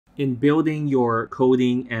In building your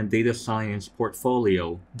coding and data science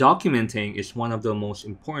portfolio, documenting is one of the most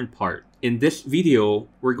important parts. In this video,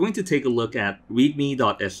 we're going to take a look at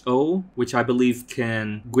readme.so, which I believe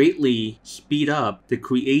can greatly speed up the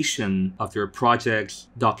creation of your project's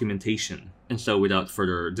documentation. And so without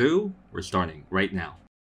further ado, we're starting right now.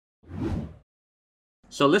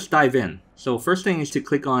 So let's dive in. So first thing is to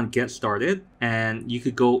click on Get Started, and you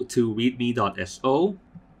could go to readme.so.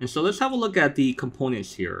 And so let's have a look at the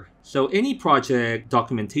components here. So any project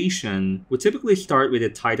documentation would typically start with a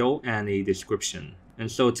title and a description.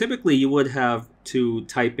 And so typically you would have to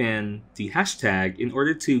type in the hashtag in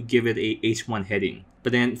order to give it a H1 heading.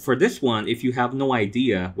 But then for this one, if you have no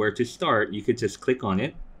idea where to start, you could just click on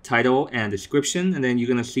it, title and description, and then you're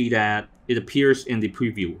going to see that it appears in the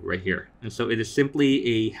preview right here. And so it is simply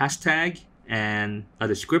a hashtag and a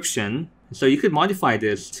description. So you could modify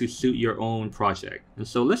this to suit your own project. And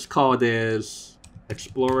so let's call this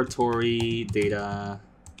exploratory data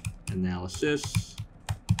analysis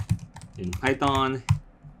in Python.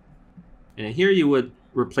 And then here you would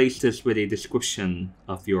replace this with a description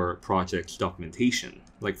of your project's documentation.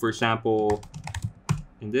 Like for example,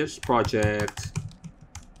 in this project,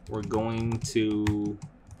 we're going to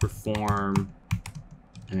perform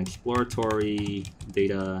an exploratory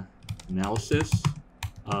data analysis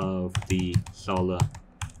of the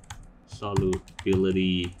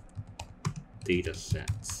solubility data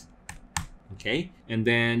sets. Okay, and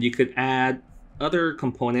then you could add other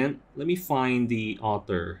component. Let me find the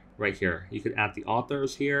author right here. You could add the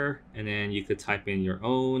authors here, and then you could type in your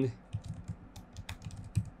own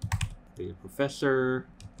data professor,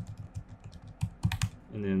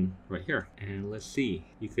 and then right here. And let's see,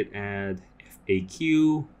 you could add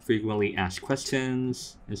FAQ, frequently asked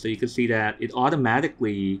questions. And so you can see that it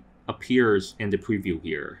automatically appears in the preview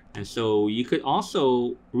here. And so you could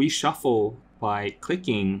also reshuffle by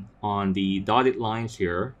clicking on the dotted lines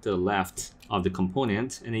here to the left of the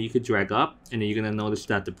component, and then you could drag up, and then you're going to notice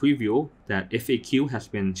that the preview, that FAQ has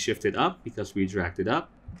been shifted up because we dragged it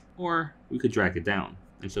up, or we could drag it down.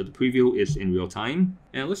 And so the preview is in real time.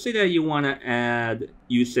 And let's say that you want to add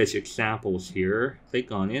usage examples here.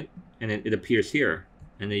 Click on it, and then it appears here.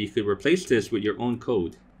 And then you could replace this with your own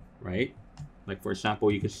code, right? Like for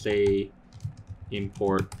example, you could say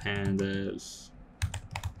import pandas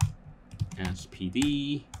as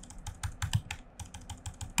PD.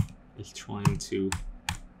 It's trying to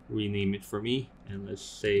rename it for me. And let's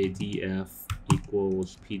say df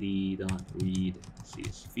equals pd.read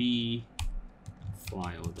csv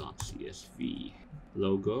file.csv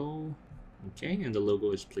logo. Okay, and the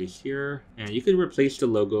logo is placed here, and you could replace the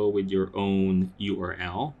logo with your own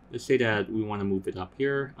URL. Let's say that we want to move it up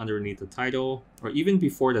here underneath the title, or even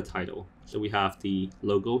before the title. So we have the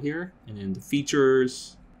logo here, and then the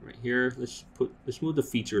features right here. Let's move the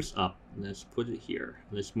features up. Let's put it here.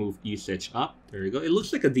 Let's move usage up. There you go. It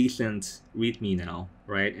looks like a decent README now,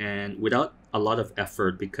 right? And without a lot of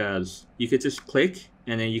effort, because you could just click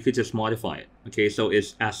and then you could just modify it. Okay, so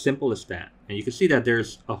it's as simple as that. And you can see that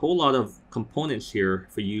there's a whole lot of components here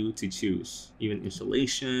for you to choose, even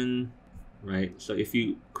installation, right? So if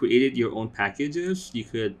you created your own packages, you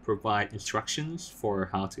could provide instructions for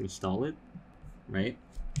how to install it, right?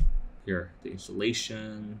 Here, the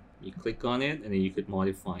installation, you click on it and then you could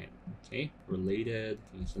modify it. Okay, related.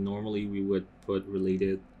 Okay, so normally we would put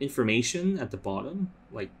related information at the bottom.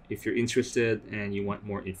 Like if you're interested and you want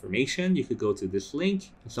more information, you could go to this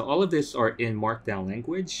link. So all of this are in Markdown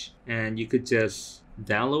language, and you could just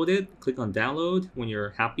download it. Click on download when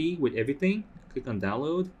you're happy with everything. Click on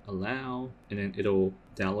download, allow, and then it'll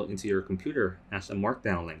download into your computer as a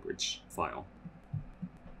Markdown language file.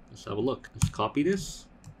 Let's have a look. Let's copy this.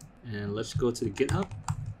 And let's go to the GitHub,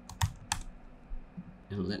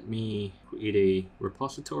 and let me create a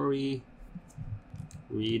repository,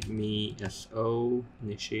 readme.so,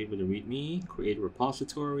 initiate with a readme, create a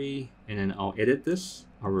repository, and then I'll edit this.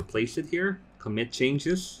 I'll replace it here, commit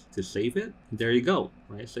changes to save it. And there you go,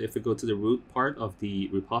 right? So if we go to the root part of the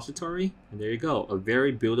repository, and there you go, a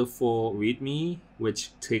very beautiful readme,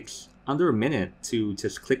 which takes under a minute to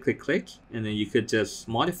just click, and then you could just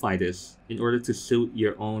modify this in order to suit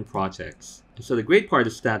your own projects. And so the great part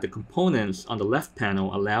is that the components on the left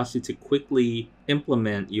panel allows you to quickly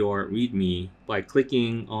implement your README by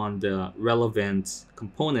clicking on the relevant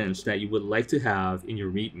components that you would like to have in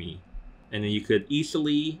your README. And then you could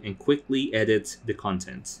easily and quickly edit the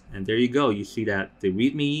content. And there you go. You see that the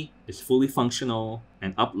README is fully functional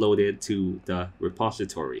and uploaded to the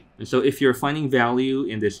repository. And so if you're finding value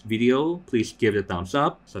in this video, please give it a thumbs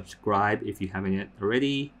up, subscribe if you haven't yet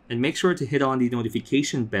already, and make sure to hit on the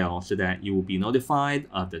notification bell so that you will be notified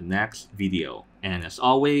of the next video. And as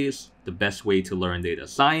always, the best way to learn data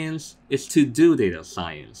science is to do data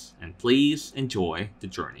science. And please enjoy the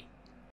journey.